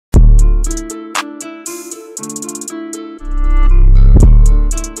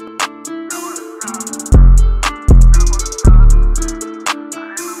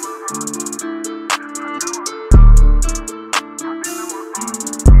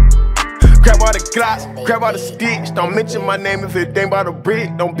Grab all the glocks, grab all the sticks. Don't mention my name if it ain't about a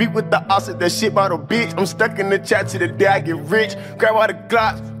brick. Don't beat with the odds, that shit about a bitch. I'm stuck in the chat till the day I get rich. Grab all the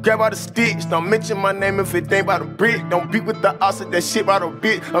glocks, grab all the sticks. Don't mention my name if it ain't about a brick. Don't beat with the odds, that shit about a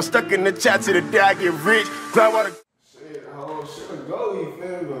bitch. I'm stuck in the chat till the day I get rich. Grab all the shit, how shit to go, you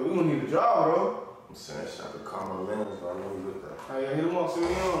feel me? But we don't need to draw though. I'm saying shit, I could call my lens, but I know you with that. Oh yeah, hit him up, see me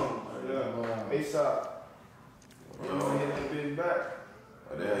on. Yeah, ASAP. You wanna hit that bitch back?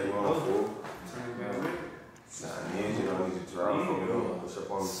 Oh, there you on, fool? Nah, you don't need to drive for me though. Push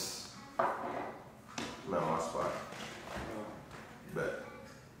up on me. I'm at my spot. Bet.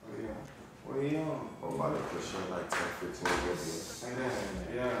 Where he on? I'm about to push up like 10, 15 minutes.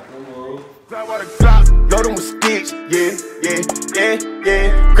 Yeah, come on. grab all the glocks, load them with sticks, yeah.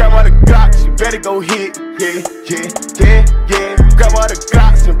 Grab all the glocks, you better go hit, yeah. Grab all the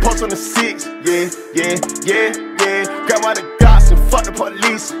glocks and post on the 6, yeah. Grab all the glocks and fuck the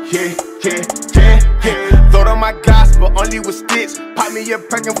police, yeah. Load on my glocks, but only with sticks. Pop me a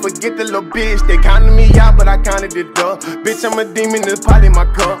perk and forget the little bitch. They counted me out, but I counted it up. Bitch, I'm a demon, it's pot in my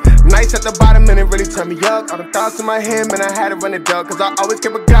cup. Nice at the bottom and it really turned me up. All the thoughts in my head, man, I had to run it up. Cause I always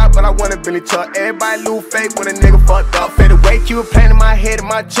kept a God, but I want a Billy Chuck. Everybody lose fake when a nigga fucked up. Fade away, keep a plan in my head and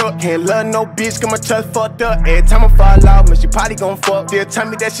my truck. Can't love no bitch, cause my trust fucked up. Every time I fall off, man, she probably gon' fuck. They'll tell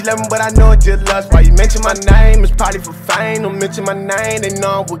me that she love me, but I know it's just lust. Why you mention my name? It's probably for fame. Don't mention my name, they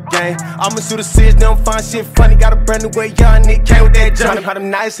know I'm with gang. I'ma shoot a 6, they don't find shit funny. Got a brand new way, young nigga came with that junk. Had them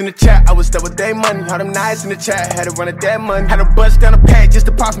nice in the chat, I was stuck with their money. Had them nice in the chat, had to run at that money. Had to bust down a pack just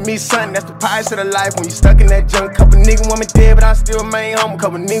to pop for me, son. That's the price of the life when you stuck in that junk. Couple niggas want me dead, but I still remain humble.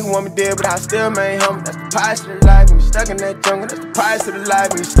 Couple niggas want me dead, but I still remain humble. That's the price of the life when you stuck in that jungle. That's the price of the life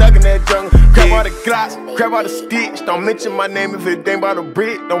when you stuck in that jungle. Grab all the glocks, grab all the sticks. Don't mention my name if it ain't about a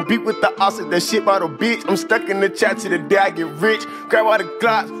brick. Don't beat with the odds, that shit about a bitch. I'm stuck in the chat till the day I get rich. Grab all the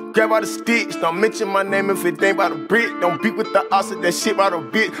glocks, grab all the sticks. Don't mention my name if it ain't about a brick. Don't beat with the odds, that shit about a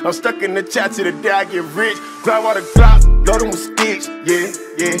bitch. I'm stuck in the chat till the day I get rich. Grab all the glocks, load them with sticks, yeah.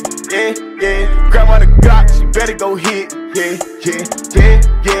 Grab all the glocks, you better go hit, yeah.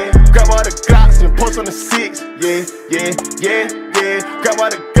 Grab all the glocks and post on the 6, yeah. Grab all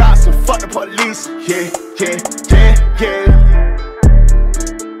the glocks and fuck the police, yeah.